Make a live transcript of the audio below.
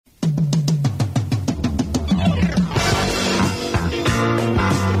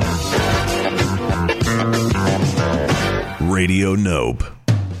Radio Nope.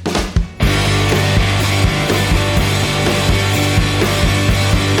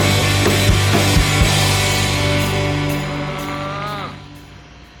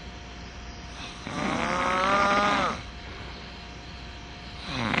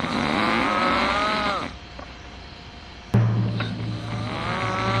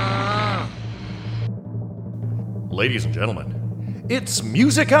 Ladies and gentlemen, it's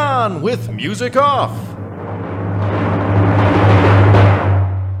MusicOn with Musikoff.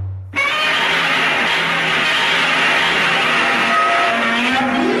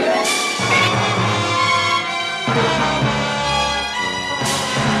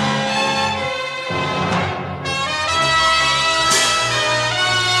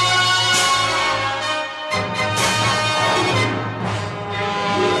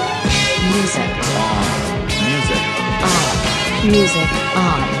 Music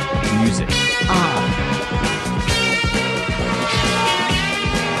on. Music on.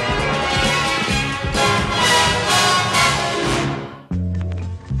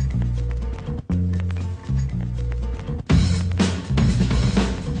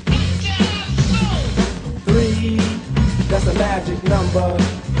 Three, that's a magic number.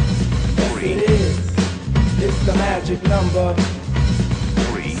 Yes, it is. It's the magic number.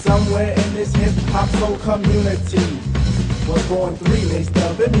 Somewhere in this hip-hop soul community was born three, they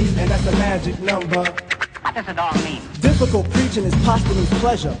stub at me, and that's a magic number. What does it all mean? Difficult preaching is posthumous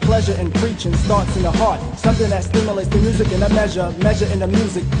pleasure. Pleasure in preaching starts in the heart. Something that stimulates the music in a measure. Measure in the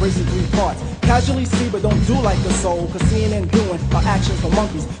music, breaks in three parts. Casually see, but don't do like the soul. Cause seeing and doing are actions for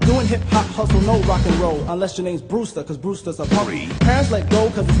monkeys. Doing hip-hop, hustle, no rock and roll. Unless your name's Brewster, cause Brewster's a punk. Parents let go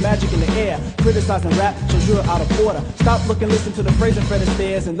cause it's magic in the air. Criticizing rap shows you're out of order. Stop looking, listen to the phrase in front of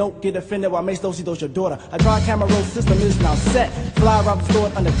stairs. And don't get offended while Mace Dosey does your daughter. A dry camera roll system is now set. Fly around the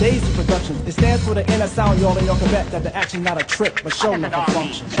store under Daisy Productions. It stands for the inner sound, y'all, and y'all can bet that the action's not a trick, but show enough a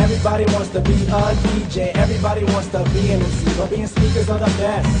function. Everybody wants to be a DJ. Everybody wants to be an MC. But being speakers are the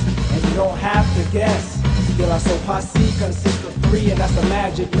best. And you don't have to guess. De La Soul Posse consists of three, and that's the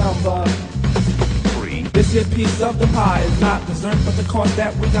magic number. This here piece of the pie is not dessert, but the course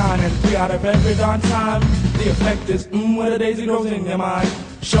that we dine. And 3 out of every darn time, the effect is when a daisy grows in your mind.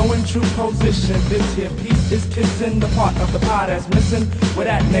 Showing true position, this here piece is kissing the part of the pie that's missing, where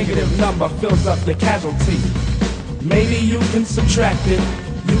that negative number fills up the casualty. Maybe you can subtract it,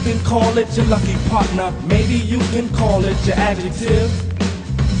 you can call it your lucky partner, maybe you can call it your adjective.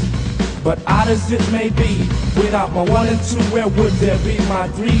 But odd as it may be, without my 1 and 2, where would there be my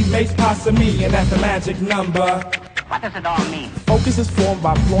 3 mates passing me, and that's the magic number. What does it all mean? Focus is formed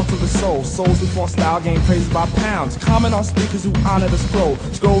by flaunt of the soul. Souls who form style gain praise by pounds. Comment on speakers who honor the scroll.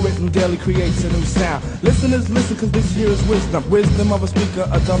 Scroll written daily creates a new sound. Listeners listen cause this here is wisdom. Wisdom of a speaker,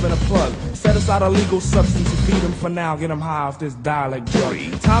 a dumb and a plug. Set aside a legal substance to feed them for now. Get them high off this dialect drug.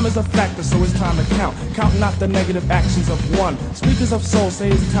 Time is a factor, so it's time to count. Count not the negative actions of one. Speakers of soul say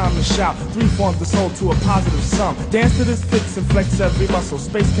it's time to shout. 3 forms the soul to a positive sum. Dance to this fix and flex every muscle.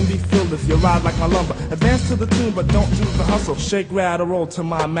 Space can be filled if you ride like my lumber. Advance to the tune, but don't do the hustle. Shake, rattle, roll to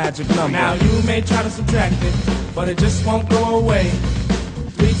my magic number. Now you may try to subtract it, but it just won't go away.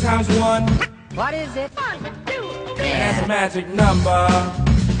 3 times 1. What is it? 1, 2, 3. That's a magic number.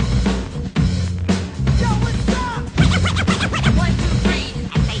 Yo, what's up? 1, 2, 3.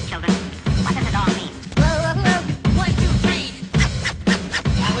 I say, children, what does it all mean? 1, 2, 3.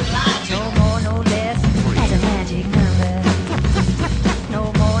 I was lying. No more, no less. That's a magic number. No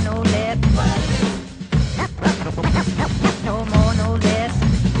more, no less. No more, no less.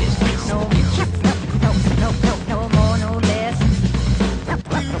 No more, no less.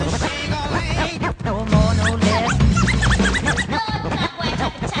 No more, no less.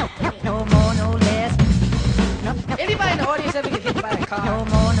 No more, no less. Anybody in the audience ever get hit by a car? No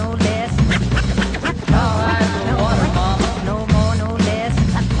more, no less. Alright, no more, no more, no less.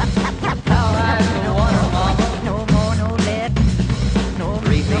 Alright, no more, no more, no less.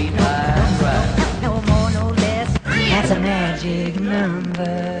 No more, no less. That's a magic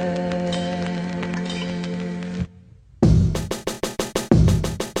number.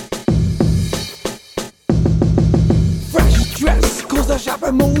 Fresh dress, cause I shop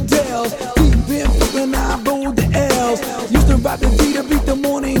at Models. Deep in Brooklyn, I roll the L's. Used to rap the D to beat the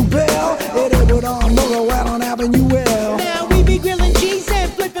morning bell. It would all motor out on Avenue L. Now we be grilling cheese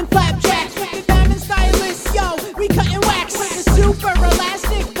and flipping flapjacks. With the diamond stylist, yo, we cutting wax. With the super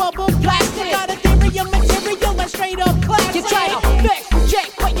elastic bubble plastic. Got ethereal material and straight up classic. You try to vex,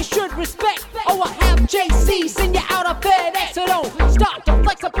 reject, but you should respect. Oh, I have JC, send you out of FedEx. So don't start to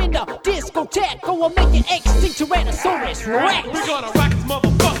flex up in the discotheque. Or I'll make you extinct Tyrannosaurus Rex. We're gonna rock this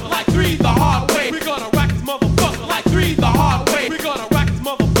motherfucker like 3 the hard way. We're gonna rock this motherfucker like 3 the hard way.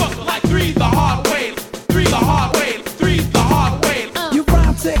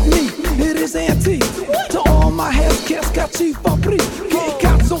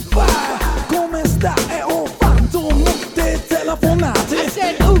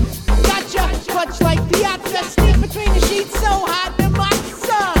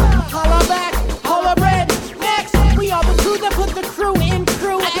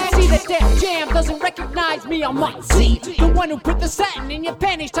 me on my Z, the one who put the satin in your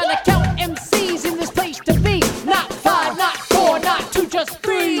panties, trying to count MCs in this place to be. Not 5, not 4, not 2, just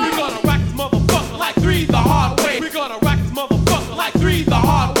 3. We're gonna rack this motherfucker like 3 the hard way. We're gonna rack this motherfucker like 3 the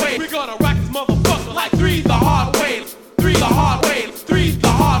hard way. We're gonna rack this motherfucker like 3 the hard way. 3 the hard way. 3 the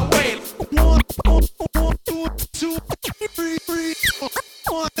hard way. 1, 2, 3, 3.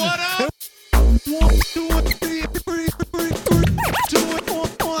 What up? 1, 2, 3, 3, 3, 2, 1.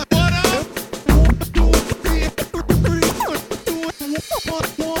 What up? 1, 2, 3, 3, 2, 1.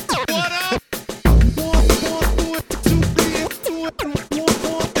 What up? 1, 2, 3, 2,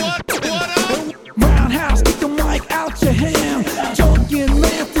 1. Roundhouse, kick the mic out your hand. Junkin'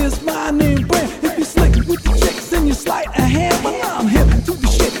 math is my name brand. If you slick with the chicks and you sleight a hand, well, I'm hip to the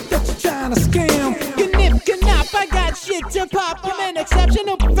shit that you're trying to scam. Knip, knop, I got shit to pop. I'm an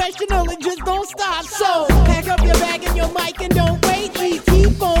exceptional professional and just don't stop. So, pack up your bag and your mic and don't wait.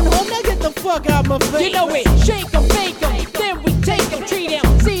 Keep on home, now get the fuck out my face. You know it, shake 'em, bake 'em, then we take 'em, treat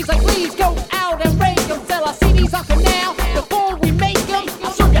 'em. C's like leaves, go out and rake 'em. Sell our CDs on canal before we make 'em.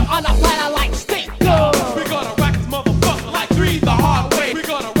 I'll serve you on a platter like steak. We're gonna rack this motherfucker like 3 the hard way. We're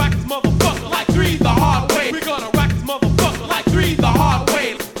gonna rack this motherfucker like 3 the hard way. We're gonna rack this motherfucker like 3 the hard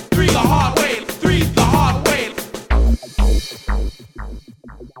way. 3 the hard way. 3 the hard way.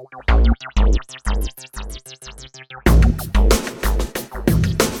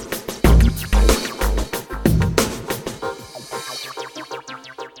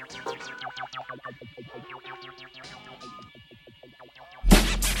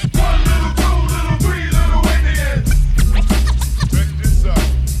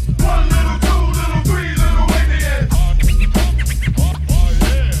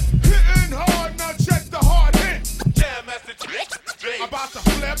 About to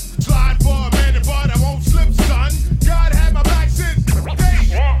flip, slide for a minute, but I won't slip, son. God had my back since day.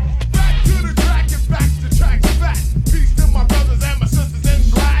 Back to the track and back to track fat. Peace to my brothers and my sisters in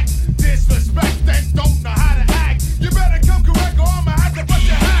black. Disrespect and don't know how to act. You better come correct or I'ma have to bust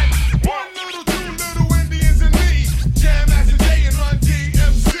your hat. 1 little, 2 little Indians and me. Jam Master J and Run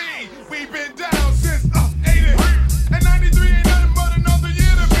DMC. We've been down since 80. And 93 ain't nothing but another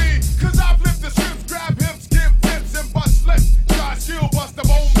year to me. Cause I flip the scripts, grab hips, give tips, and bust slips. She'll bust the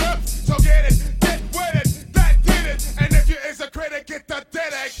bone rips, so get with it, that did it. And if you is a critic, get the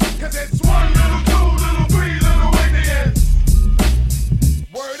dead egg. Cause it's 1 little, 2 little, 3 little Indians.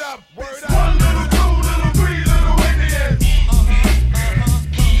 Word up, word up. 1 little, 2 little, 3 little Indians.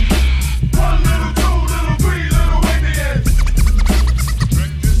 1 little, 2 little, 3 little Indians.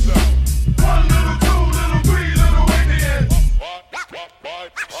 Check this out. 1 little, 2 little, 3 little Indians.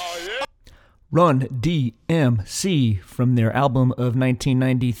 Yeah. Run DMC from their album of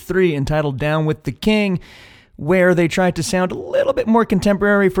 1993 entitled Down with the King, where they tried to sound a little bit more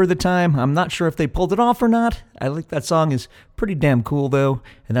contemporary for the time. I'm not sure if they pulled it off or not. I think that song is pretty damn cool though,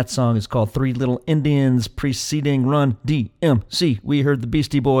 and that song is called 3 Little Indians. Preceding Run DMC, we heard the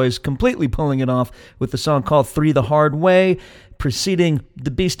Beastie Boys completely pulling it off with the song called 3 the Hard Way. Preceding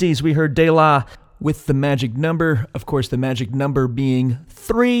the Beasties, we heard De La with the magic number, of course the magic number being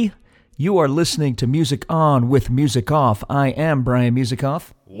 3. You are listening to Music On with Musikoff. I am Brian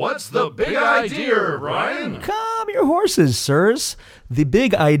Musikoff. What's the big idea, Ryan? Calm your horses, sirs. The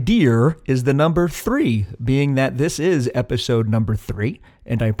big idea is the number 3, being that this is episode number 3,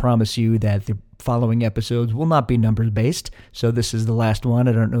 and I promise you that the following episodes will not be numbers-based, so this is the last one.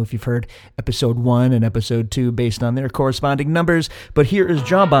 I don't know if you've heard episode 1 and episode 2 based on their corresponding numbers, but here is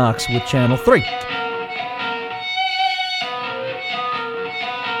Jawbox with Channel 3.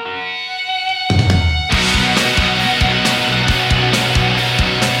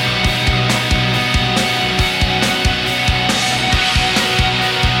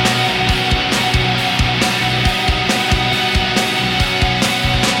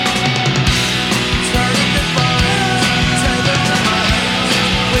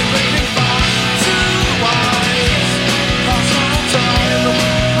 We've been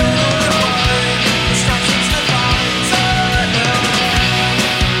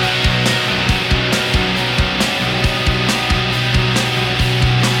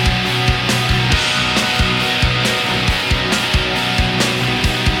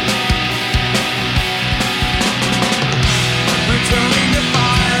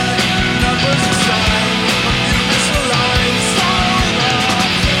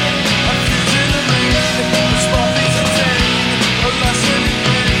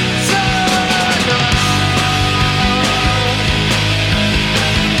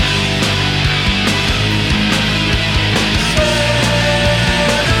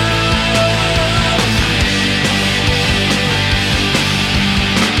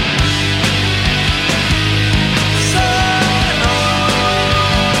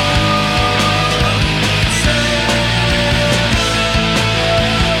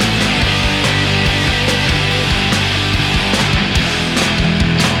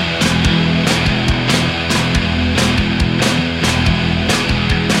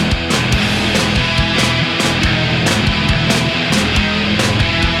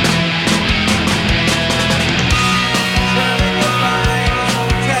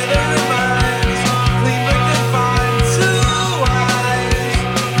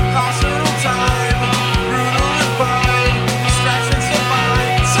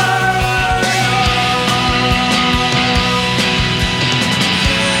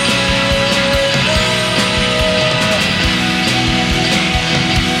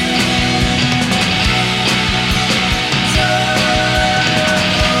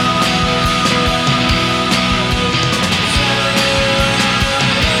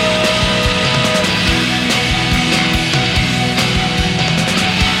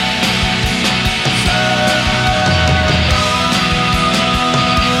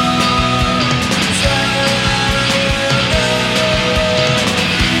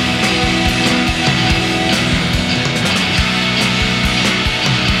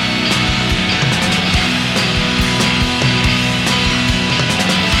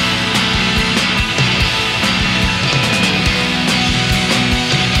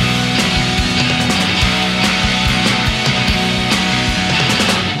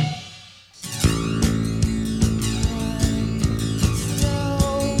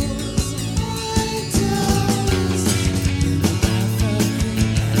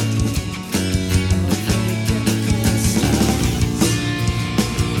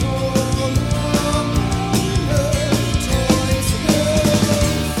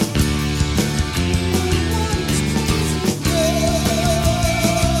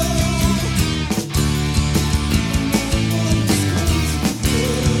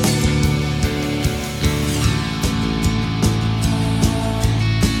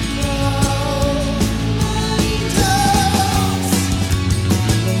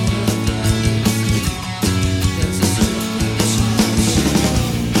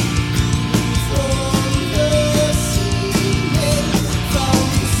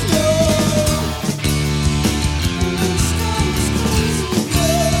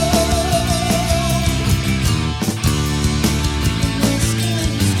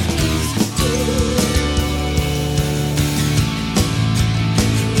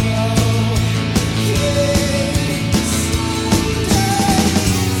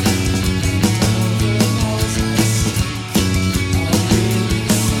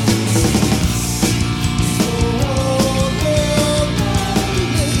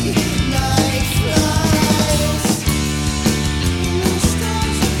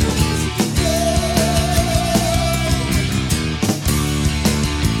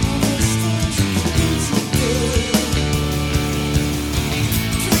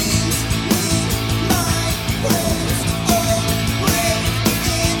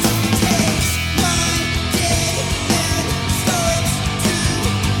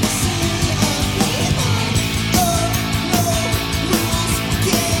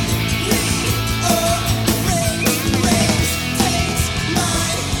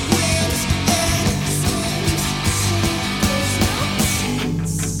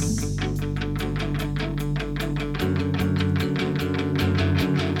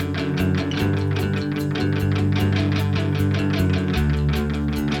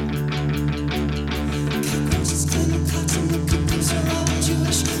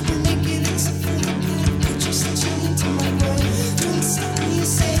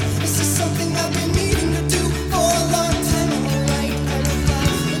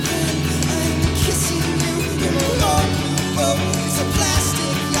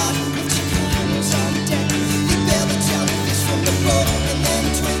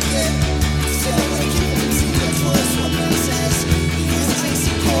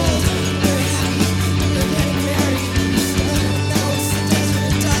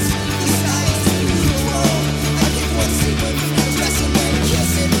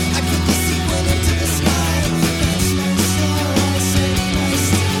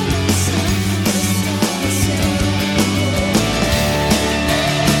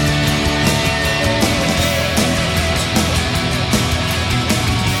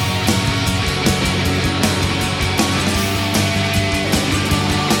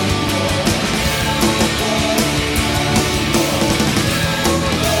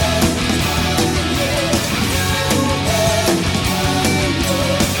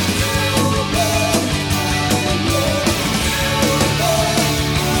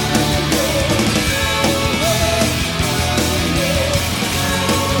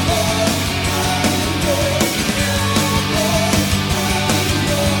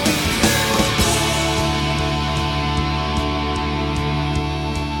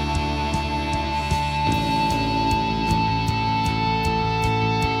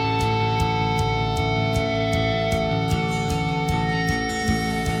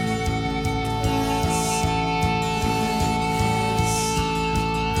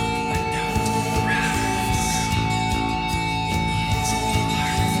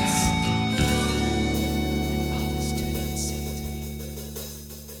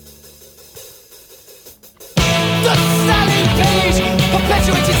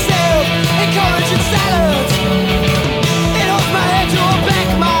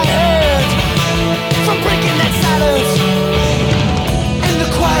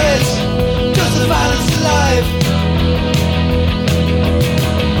life.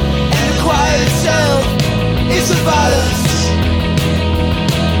 And the quiet itself is the violence.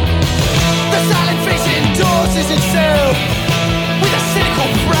 The silent face endorses itself with a cynical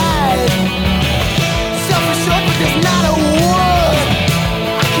pride. Self-assured, but there's not a word.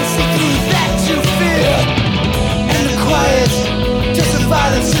 I can see through that to fear. And the quiet just the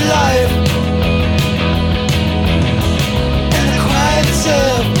violence of life. And the quiet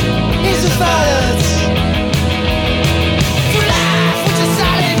itself is the violence. Through life, which a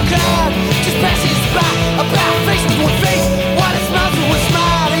silent crowd just passes by, about face with one face, while it smiles with one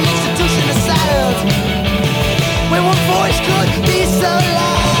smile, the institution of silence. Where one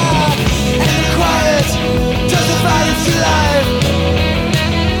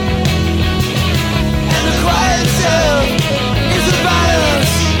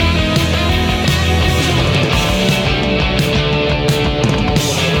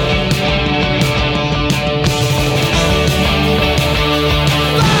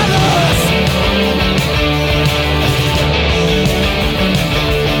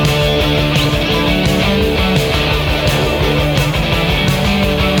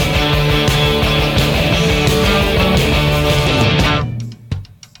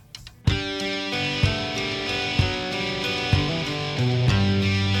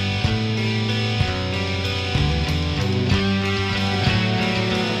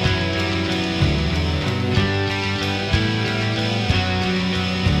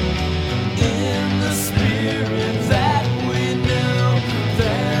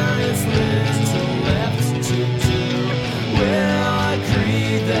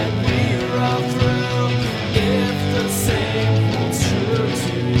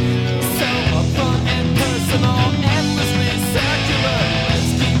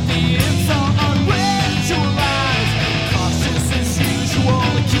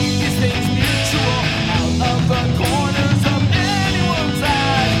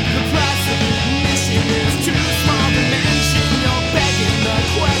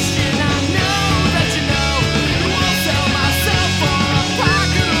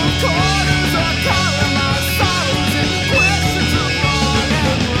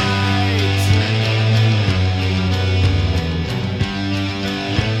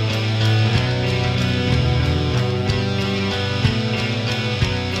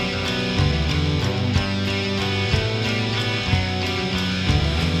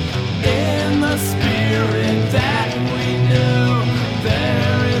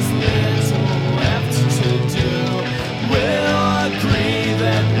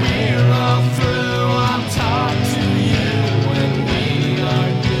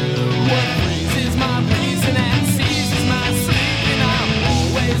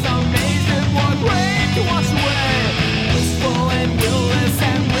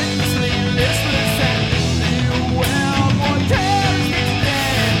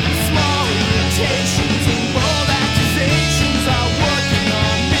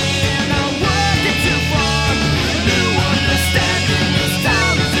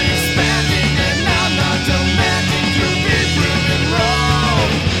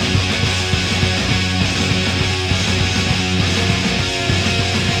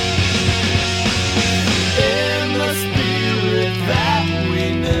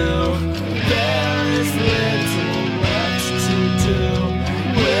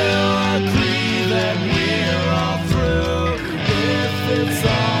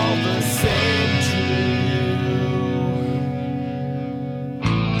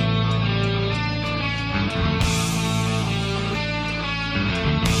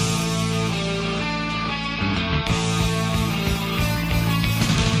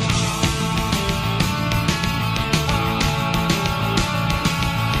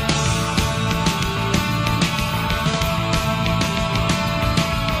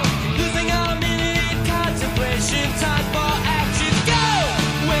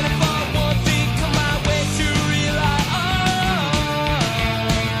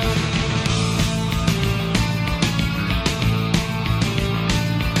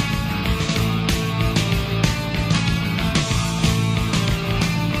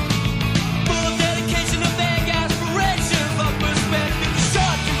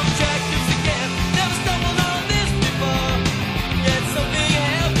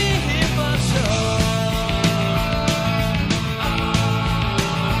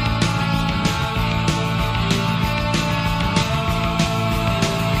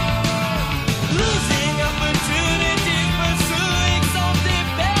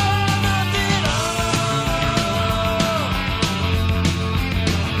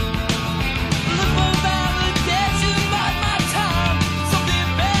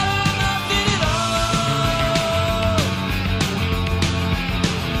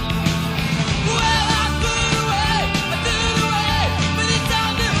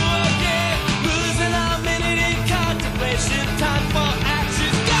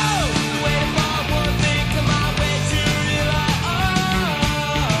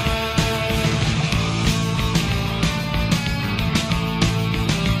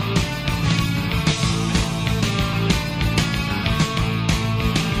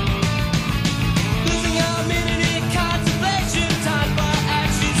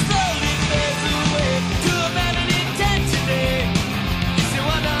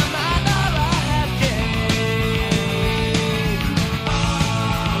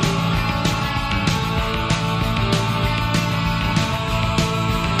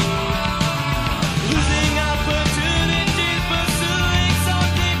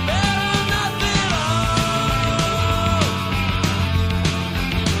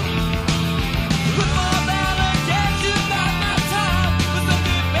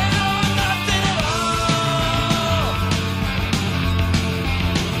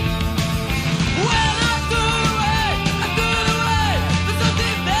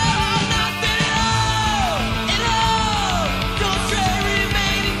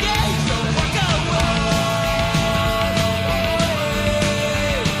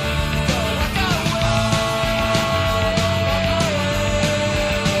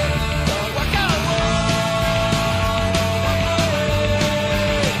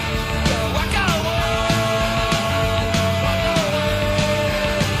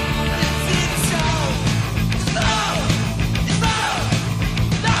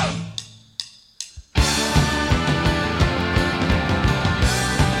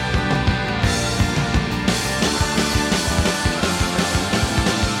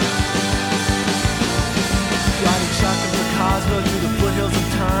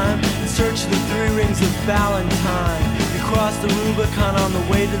streets of Ballentine. We crossed the Rubicon on the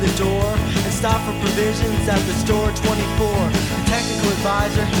way to the door and stopped for provisions at the store 24. The technical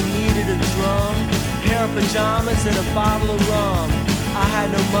advisor, he needed a drum, a pair of pajamas, and a bottle of rum. I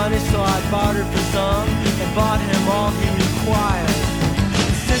had no money, so I bartered for some and bought him all he required.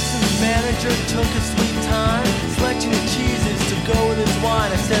 The systems manager took his sweet time, selecting the cheeses to go with his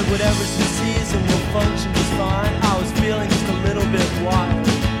wine. I said whatever's in season will function just fine. I was feeling just a little bit wild.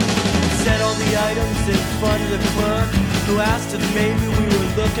 Set all the items in front of the clerk, who asked if maybe we were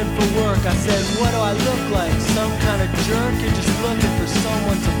looking for work. I said, what do I look like? Some kind of jerk? You're just looking for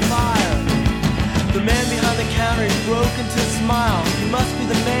someone to fire. The man behind the counter, he broke into a smile. He must be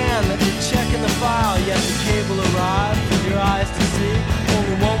the man that you're checking the file. Yet the cable arrived for your eyes to see.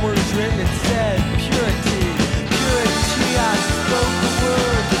 Only one word was written, it said, purity. Purity, I spoke the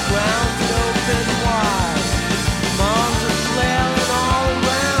word, the ground open wide. Moms are flailing all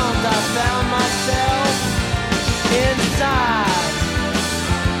around, I found myself inside.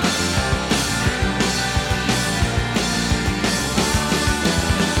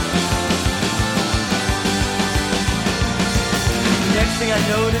 Next thing I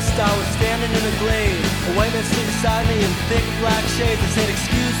noticed, I was standing in a glade. A white man stood beside me in thick black shades. I said,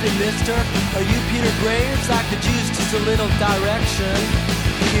 excuse me, mister, are you Peter Graves? I could use just a little direction.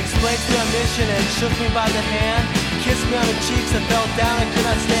 He explained to me our mission and shook me by the hand. Kissed me on the cheeks, I fell down, I could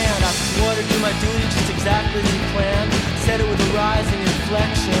not stand. I swore to do my duty just exactly as he planned. Said it with a rising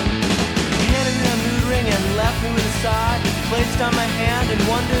inflection. He handed me a mood ring and left me with a sigh. Placed on my hand and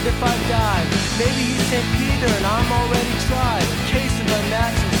wondered if I'd die. Maybe he's St. Peter and I'm already tried. A case of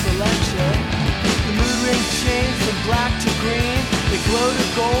unnatural selection. The mood ring changed from black to green. It glowed a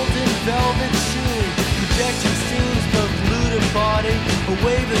golden velvet sheen. Projecting scenes both lewd and bawdy. A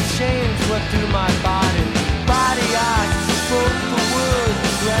wave of change swept through my body. Body, I spoke the word.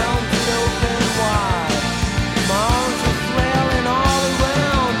 The ground was open wide. Moms were flailing all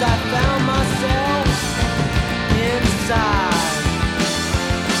around. I found myself inside.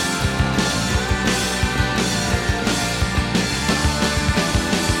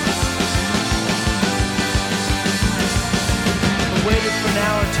 I waited for an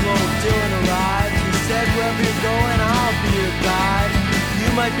hour till old Dylan arrived. He said, wherever you're going, I'll be your guide. You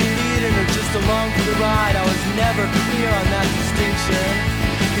might be leading or just along for the ride. I was never clear on that distinction.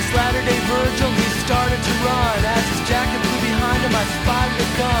 His latter-day Virgil, he started to run. As his jacket flew behind him, I spotted a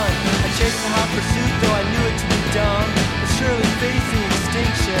gun. I chased the hot pursuit, though I knew it to be dumb, but surely facing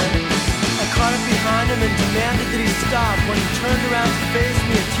extinction. I caught up behind him and demanded that he stop. When he turned around to face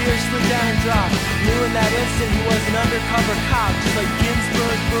me, a tear slid down and dropped. Knew in that instant he was an undercover cop, just like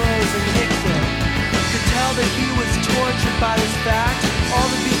Ginsburg, Burroughs, and Nixon. Could tell that he was tortured by this fact. All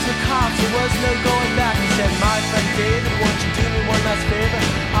the beats were cops, there was no going back. He said, my friend David, won't you do me one last favor?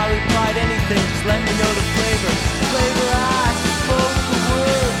 I replied, anything, just let me know the flavor. Flavor, I spoke the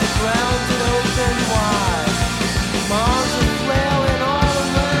word, the ground had opened wide. Moms were flailing all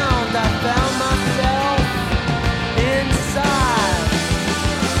around, I found myself inside.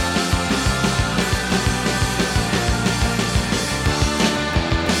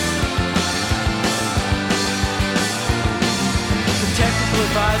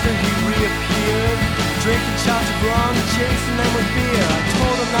 Advisor, he reappeared, drinking shots of rum, chasing them with beer. I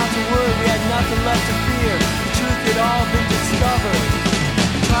told him not to worry, we had nothing left to fear. The truth had all been discovered.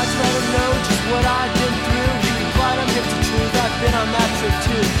 Tried to let him know just what I'd been through. He replied, I'm hip to truth, I've been on that trip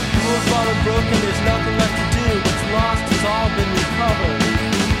too. The rules all are broken, there's nothing left to do. What's lost has all been recovered.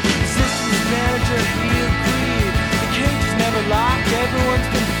 The systems manager, he agreed. The cage is never locked, everyone's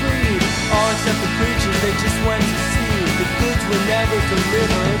been freed. All except the preachers, they just went to sea. The goods were never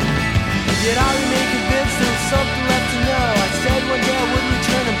delivered. Yet I remain convinced there was something left to know. I said one day I would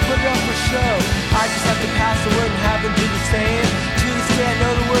return and put it up for show. I just have to pass the word and have them do the same. To this day I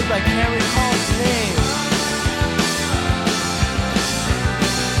know the word but I can't recall its name.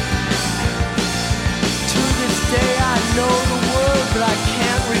 To this day I know the word but I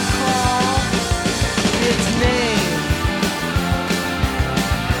can't recall its name.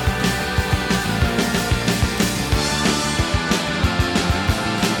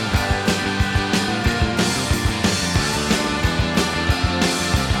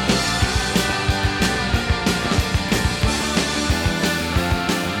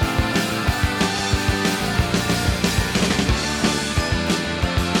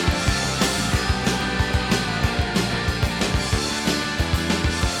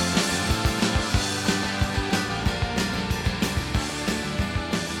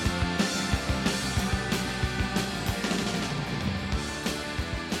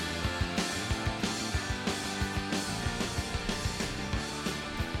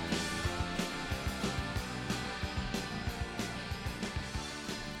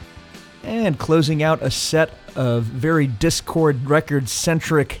 And closing out a set of very Discord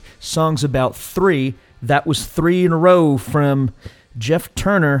record-centric songs about three, that was 3 in a row from Jeff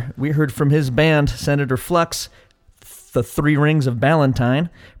Turner. We heard from his band, Senator Flux, The 3 Rings of Ballentine.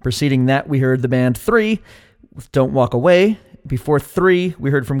 Preceding that, we heard the band 3 with Don't Walk Away. Before 3,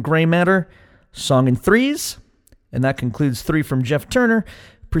 we heard from Grey Matter, Song in Threes. And that concludes 3 from Jeff Turner.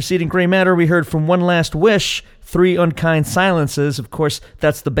 Preceding Grey Matter, we heard from One Last Wish, 3 Unkind Silences. Of course,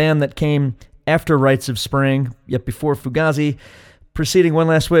 that's the band that came after Rites of Spring, yet before Fugazi. Preceding One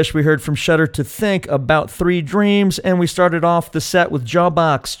Last Wish, we heard from Shudder to Think, About 3 Dreams, and we started off the set with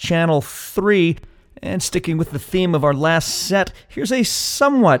Jawbox, Channel 3. And sticking with the theme of our last set, here's a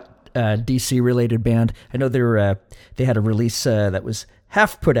somewhat DC-related band. I know they had a release that was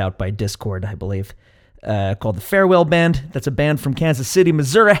half put out by Discord, I believe. Called the Farewell Band. That's a band from Kansas City,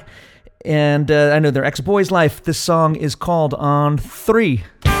 Missouri. And I know their ex-Boy's Life. This song is called On 3.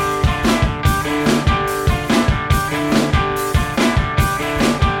 Come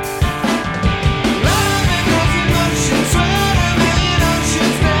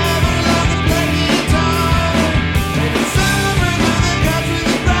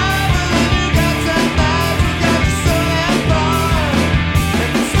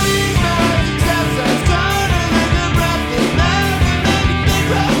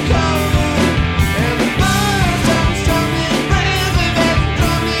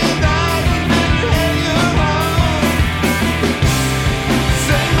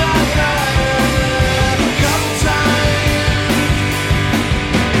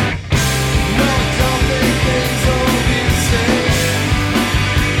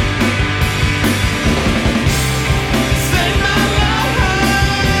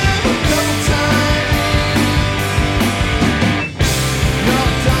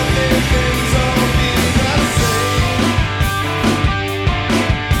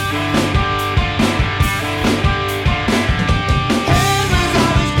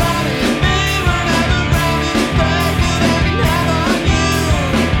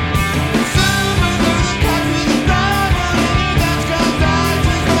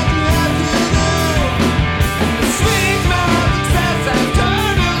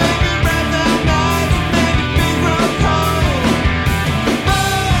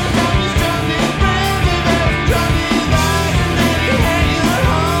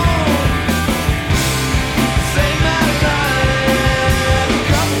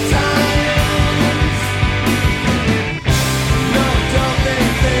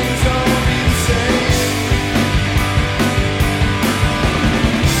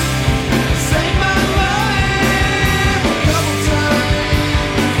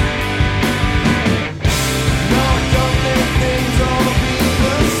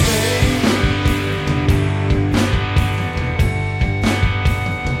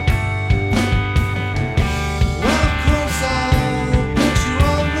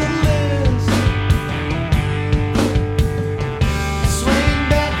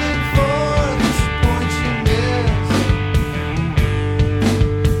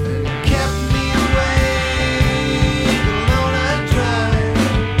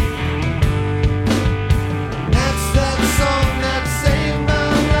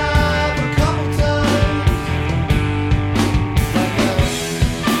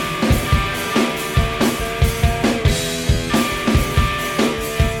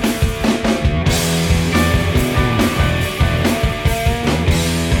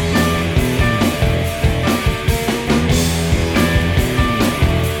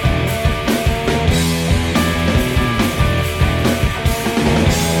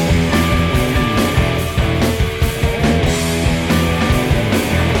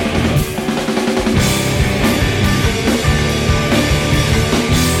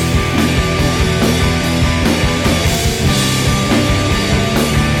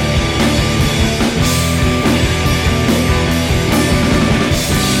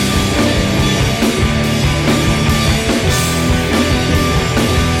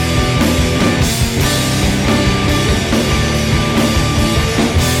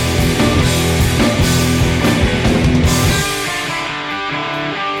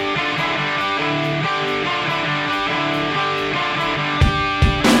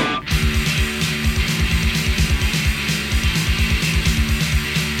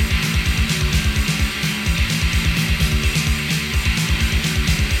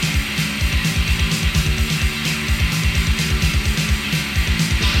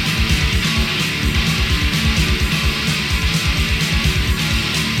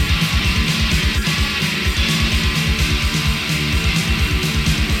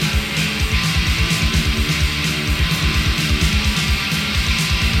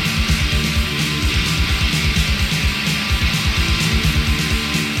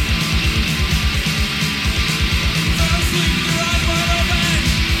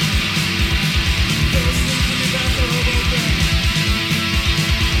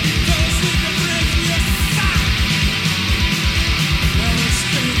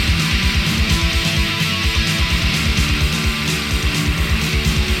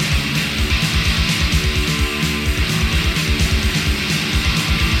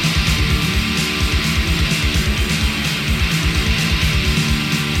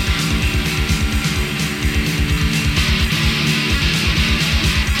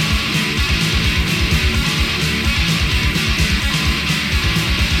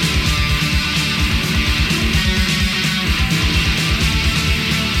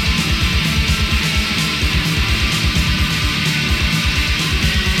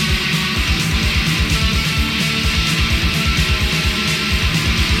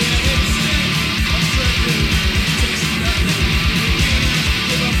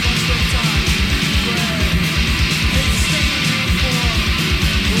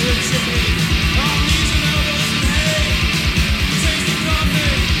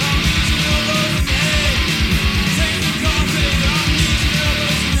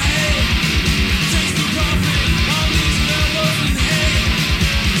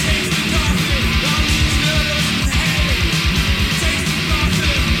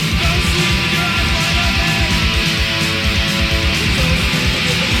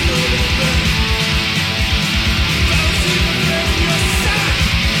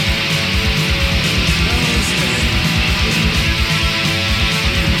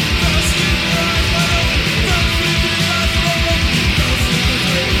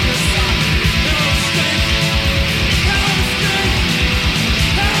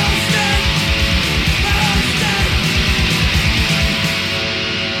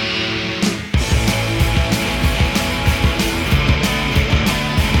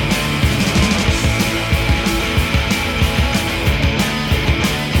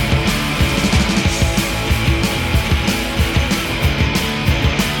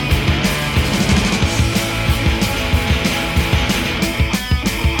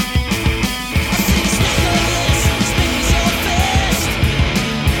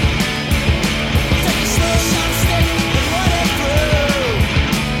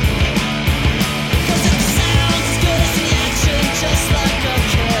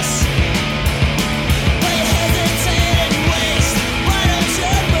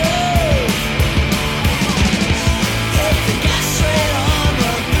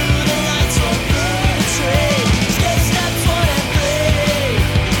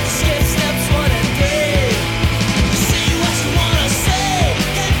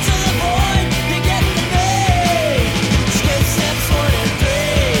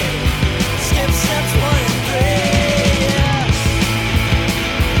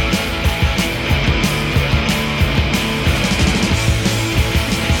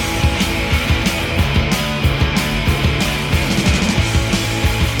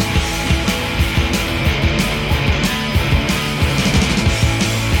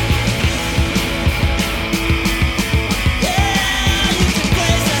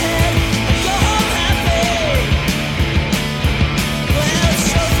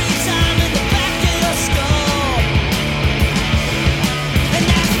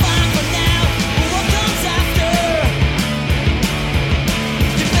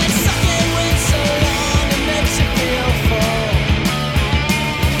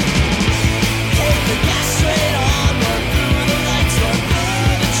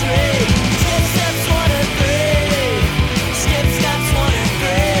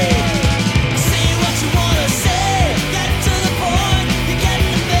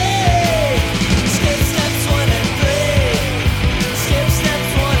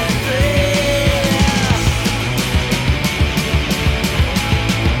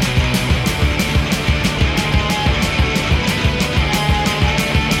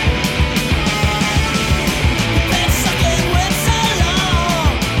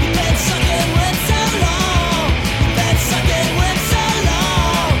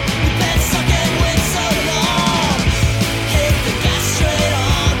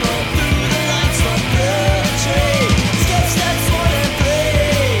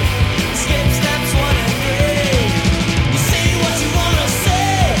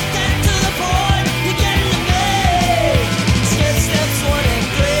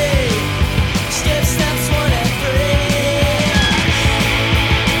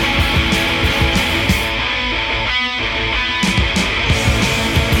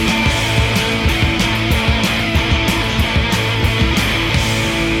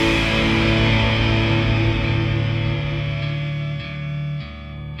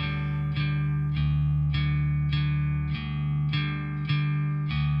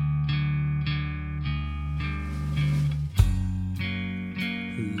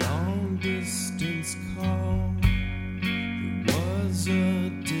distance call. There was a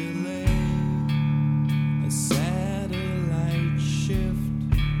delay, a satellite shift.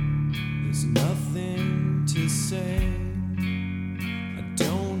 There's nothing to say. I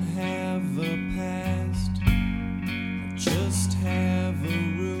don't have a past, I just have a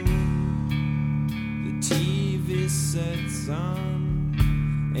room. The TV sets on,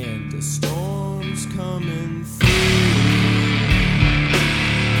 and the storm's coming through.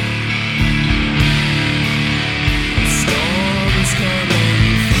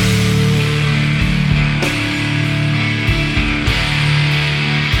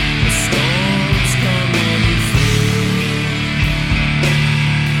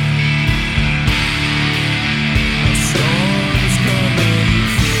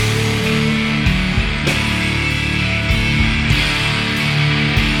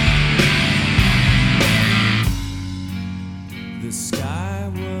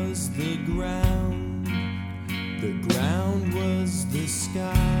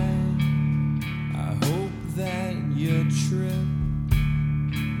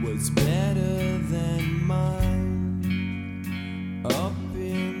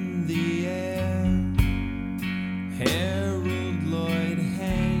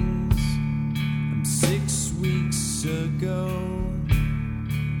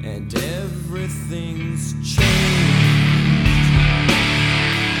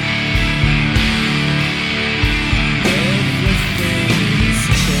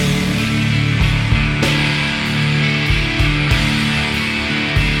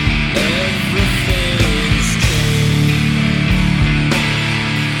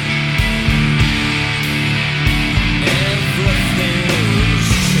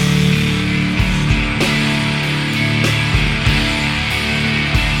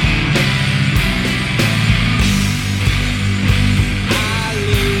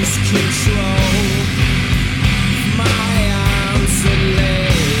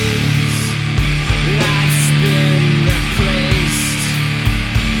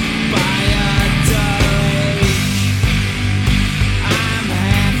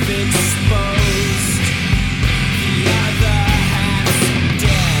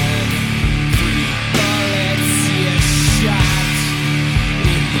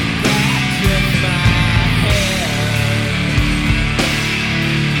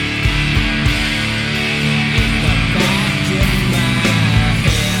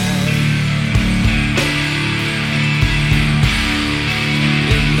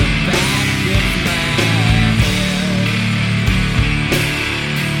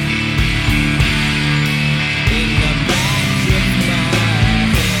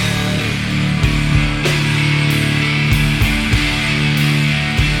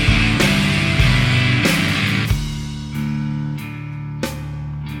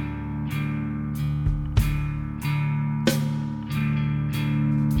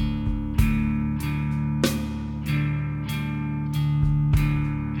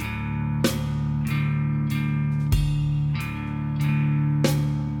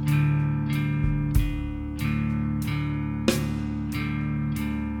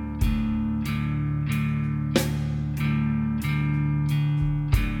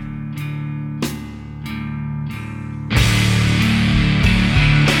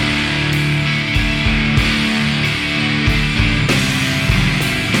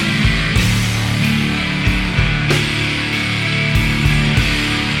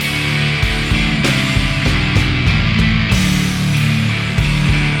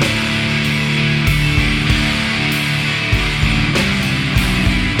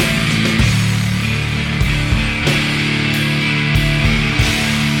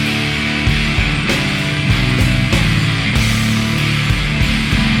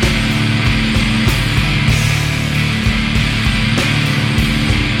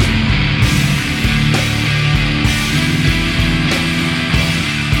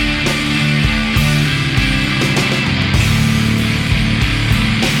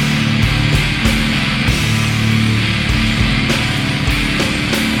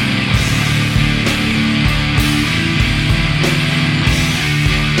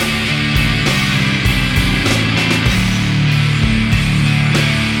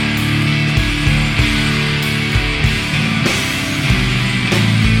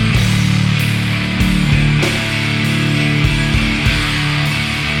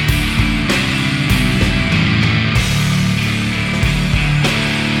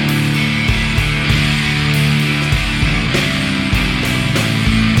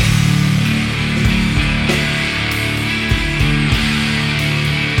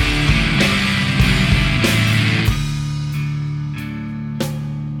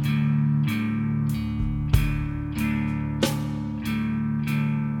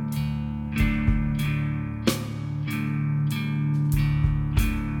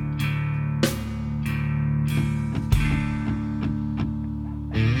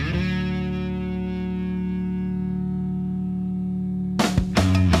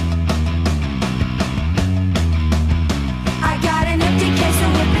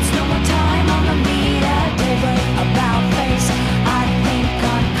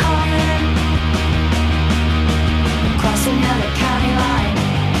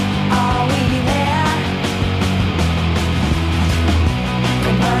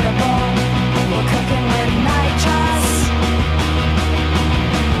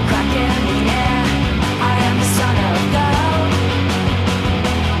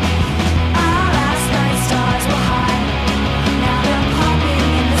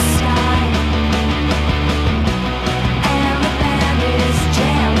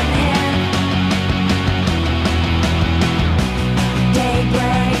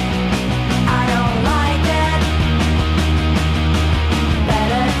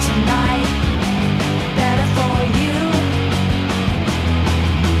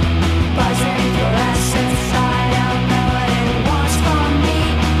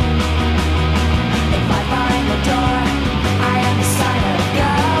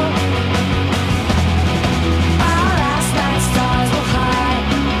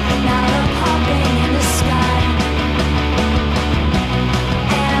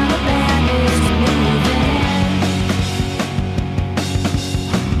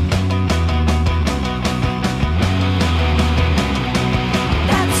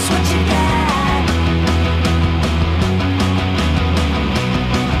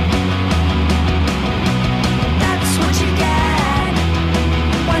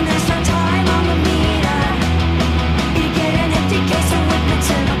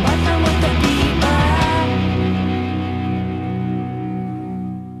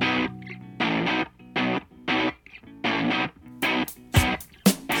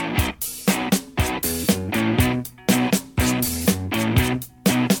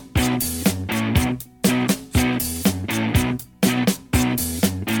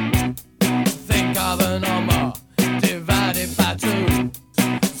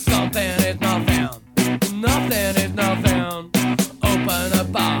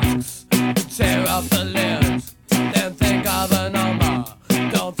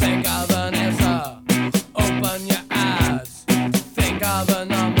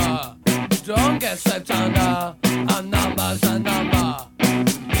 get swept under. A number's a number.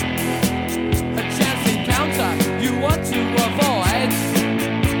 A chance encounter you want to avoid.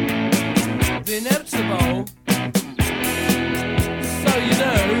 The inevitable. So you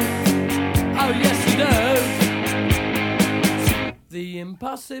know. Oh yes you know. The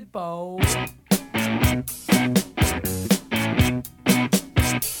impossible.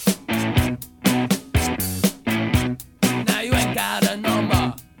 Now you ain't got a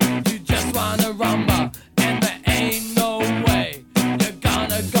number. You just wanna rumba. And there ain't no way you're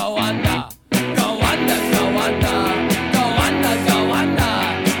gonna go under. Go under, go under. Go under, go under.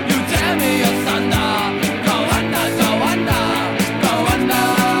 You tell me you're thunder. Go under, go under. Go under.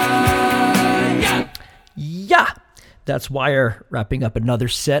 Yeah. Yeah! That's Wire wrapping up another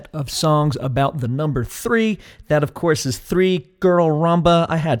set of songs about the number 3. That, of course, is 3 Girl Rhumba.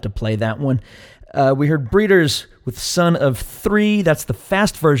 I had to play that one. We heard Breeders with Son of 3. That's the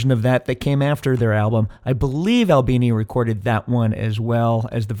fast version of that came after their album. I believe Albini recorded that one as well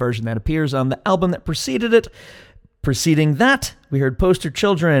as the version that appears on the album that preceded it. Preceding that, we heard Poster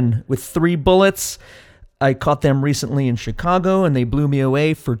Children with 3 Bullets. I caught them recently in Chicago, and they blew me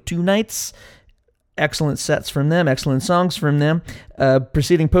away for 2 nights. Excellent sets from them, excellent songs from them.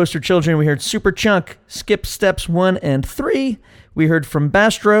 Preceding Poster Children, we heard Superchunk, Skip Steps 1 and 3. We heard from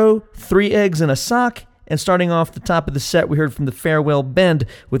Bastro, 3 Eggs in a Sock. And starting off the top of the set, we heard from the Farewell Bend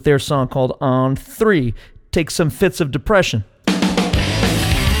with their song called On 3. Take some fits of depression.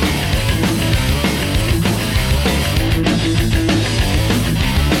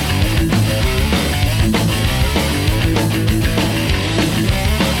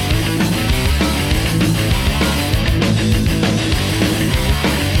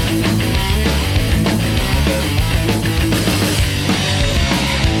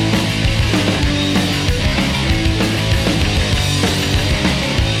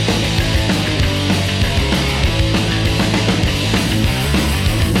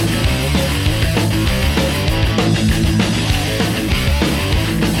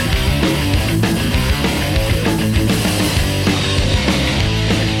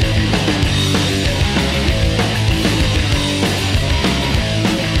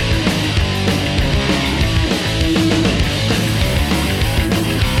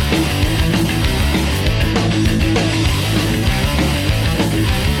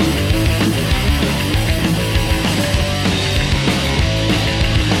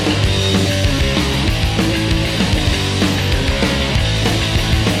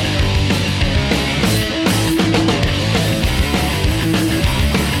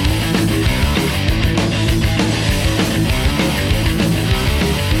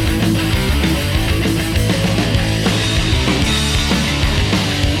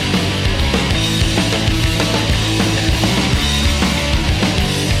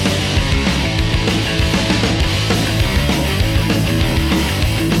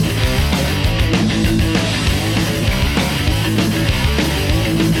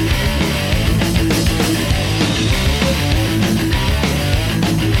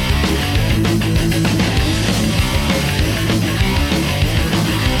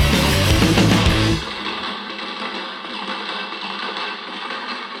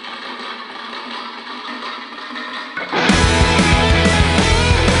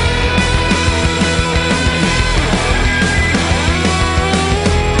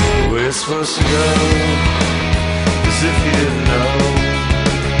 supposed to go, as if you didn't know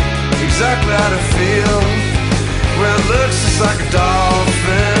exactly how to feel when it looks just like a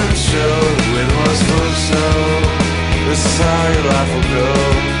dolphin show. With most folks know this is how your life will go.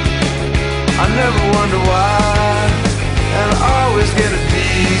 I never wonder why, and I always get a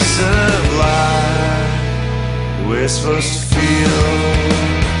decent lie. The way it's supposed to feel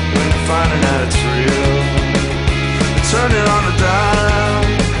when you're finding out it's real. Turn it on the dime.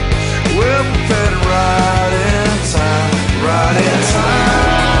 We're prepared right in time, right in time.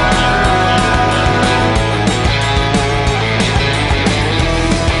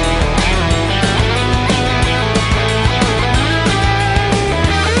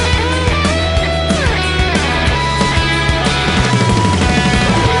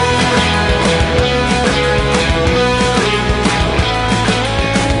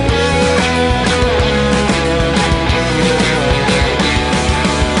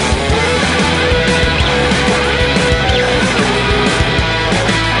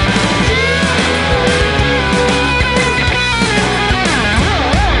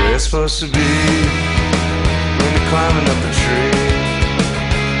 Supposed to be when you're climbing up a tree.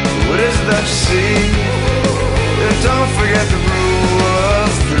 What is it that you see? And don't forget the rule of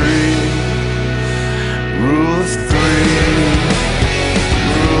three. Rule of three.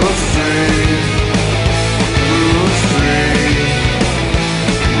 Rule of three.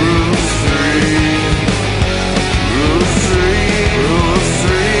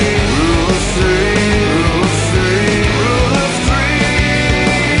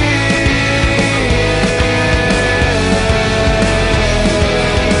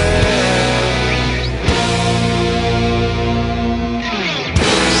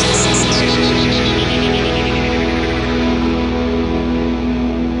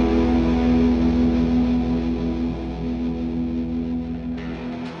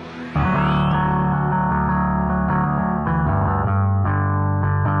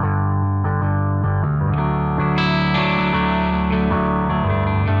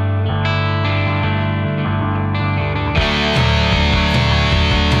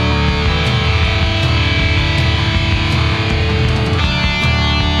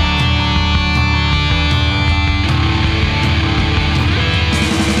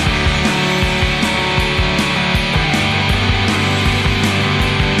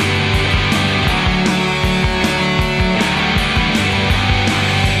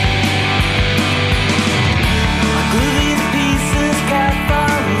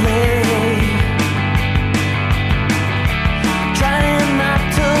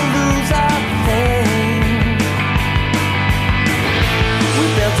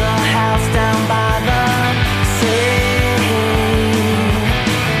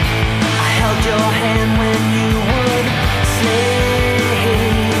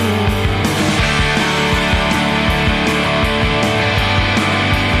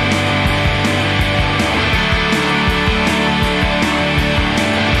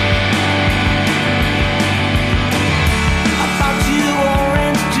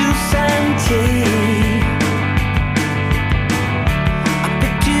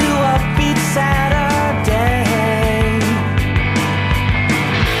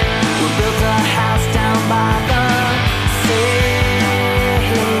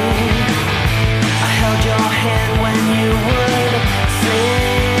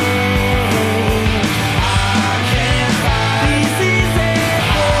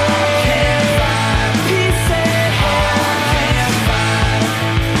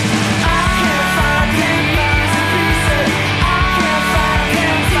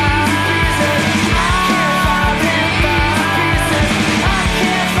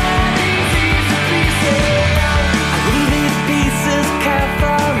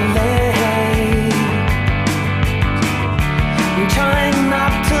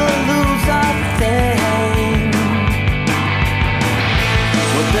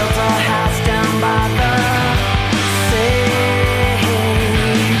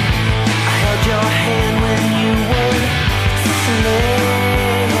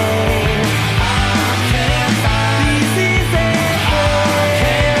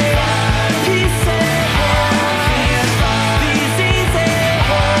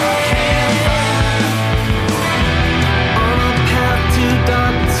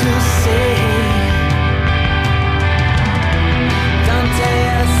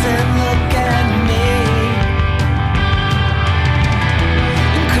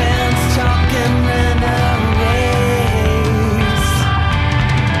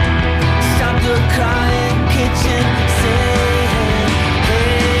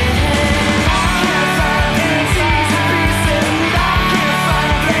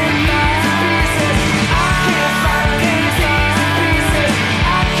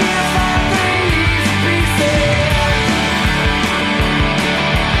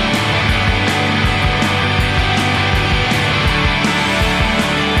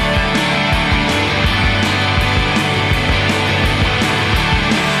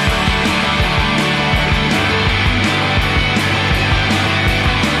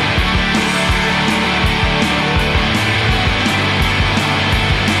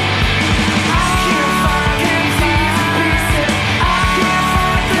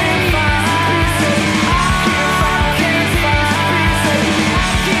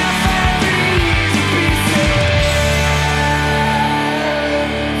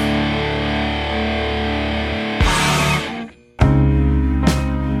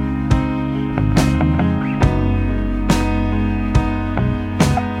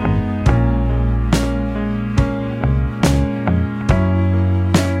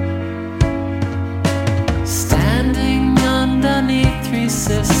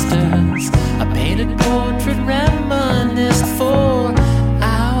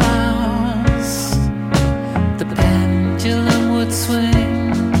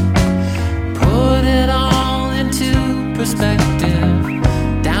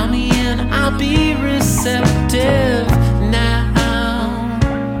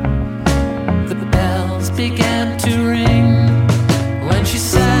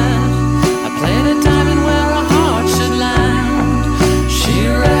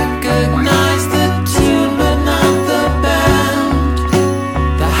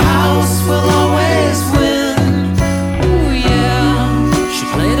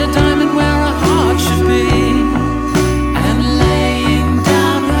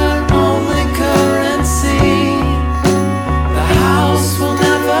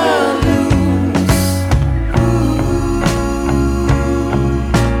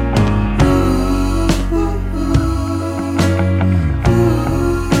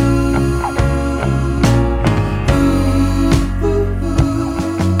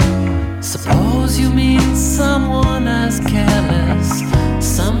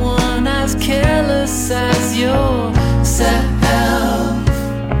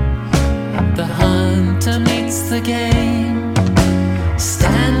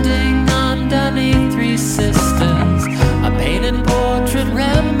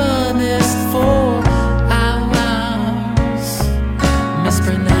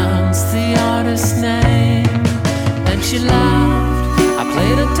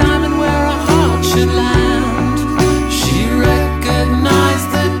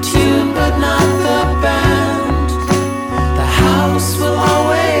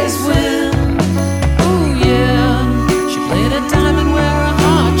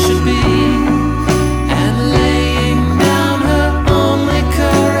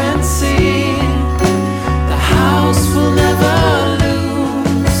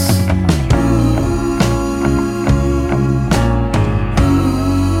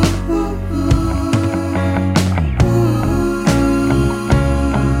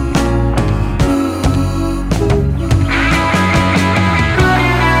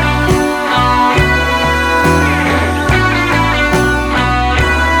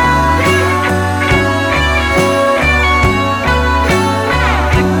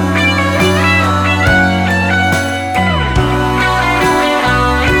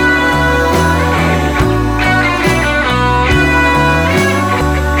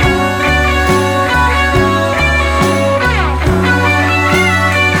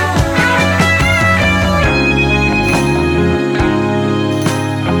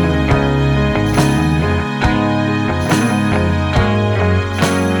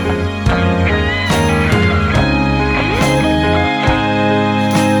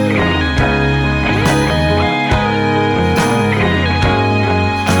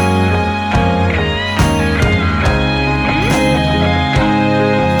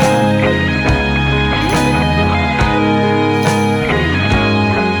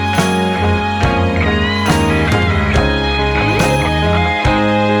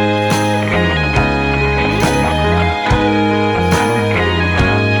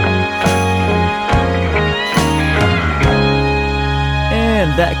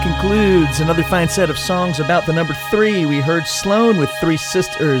 that concludes another fine set of songs about the number 3. We heard Sloan with 3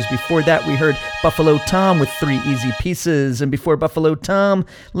 Sisters. Before that, we heard Buffalo Tom with 3 Easy Pieces. And before Buffalo Tom,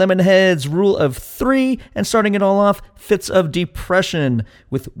 Lemonheads' Rule of 3. And starting it all off, Fitz of Depression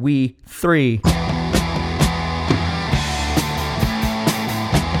with We 3.